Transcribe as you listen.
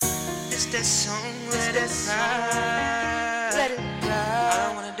It's that song, let it ride. Let it ride. All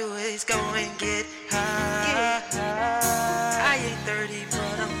I wanna do is go and get high. I ain't 30,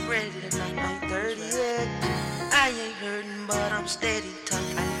 but I'm ready tonight. I ain't 30 yet. I ain't hurting, but I'm steady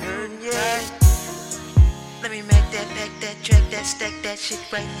talking. I ain't hurting yet. Let me make that, pack that, track that, stack that shit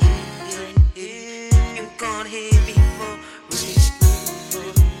right here. You gon' hear me for real.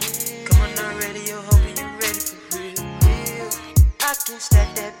 Come on the radio, hoping you ready for real. I can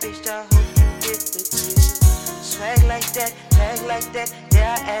stack that bitch, I hope you get the deal. Swag like that, tag like that,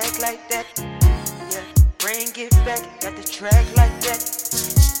 yeah I act like that. Yeah, bring it back, got the track like that.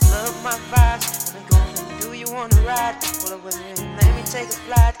 Love my vibes, I'm gonna do you wanna ride? Hold up with me, let me take a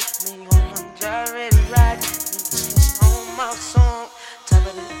flight. Me on already ride. On my song, top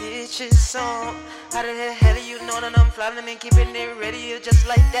of the bitch's song. How the hell do you know that I'm flying and keeping it ready just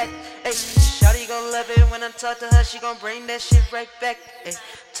like that? Hey, shawty gon' love it when I talk to her, she gon' bring that shit right back. Hey,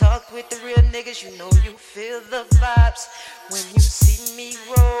 talk with the real niggas, you know you feel the vibes when you see me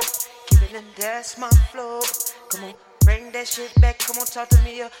roll. Keep it and that's my flow. Come on, bring that shit back. Come on, talk to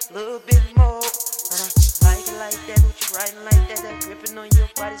me a little bit more. Like it like that, what you riding like that, that gripping on your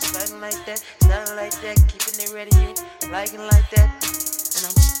body, sliding like that, styling like that, keeping it ready, you liking like that. And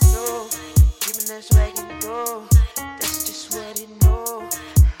I'm yo, keeping that swag and go. That's just what it know.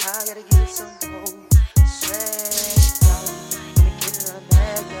 I gotta get it some more swag out. Let me get it on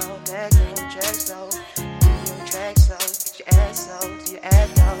back out, tracks out, get your tracks out, get your ass out, get your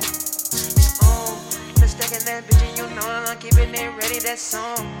ass out. I'm stacking that bitch and you know I'm keeping it ready, that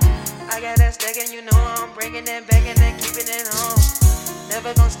song. I got that stack and you know I'm bringing it back and then keeping it on.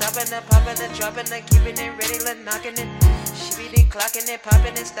 Never gonna stop and then popping and dropping and keeping it ready, like knocking it. She be the clocking it,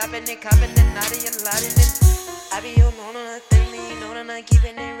 popping and stopping it, copping and nodding and lighting it. I be on a thing, you know that I'm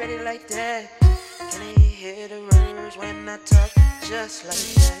keeping it ready like that. Can you hear the words when I talk just like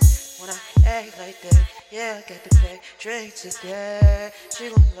that? When I act like that, yeah, I got the back, drink to that. She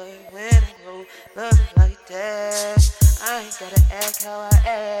gon' love it when I roll, love it like that. I ain't gotta act how I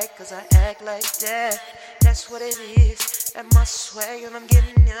act, cause I act like that. That's what it is, that's my swag and I'm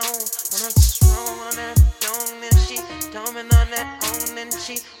getting on. When I'm strong on that dome and she doming on that own and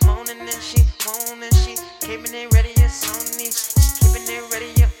she moaning and she moaning and she keeping it ready, it's on me. Keeping it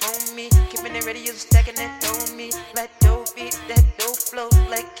ready, you on me. Keeping it ready, you stacking it on me. Like dough beat, that dough flow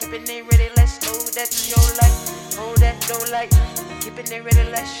like keeping it ready, let's slow that show like hold that dough like keeping it ready,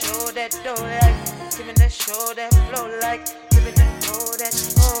 let's show that dough like keeping that show that flow like keeping that hold that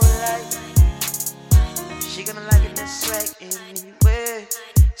flow like she gonna like it, that swag anyway.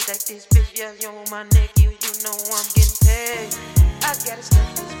 Stack this bitch, yeah, you on my neck, you know I'm getting paid. I gotta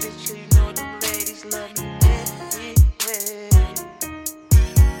stack this bitch, so you know them ladies love me anyway.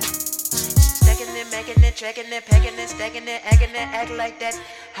 Stacking it, making it, tracking it, packing it, stacking it, acting it, act like that.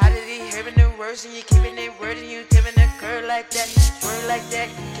 How did he hearing the words and you keeping it word and you giving a curl like that, word like that,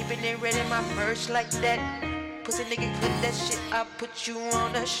 keeping it ready, my merch like that. Pussy nigga, clip that shit, I put you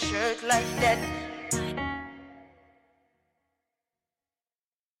on a shirt like that.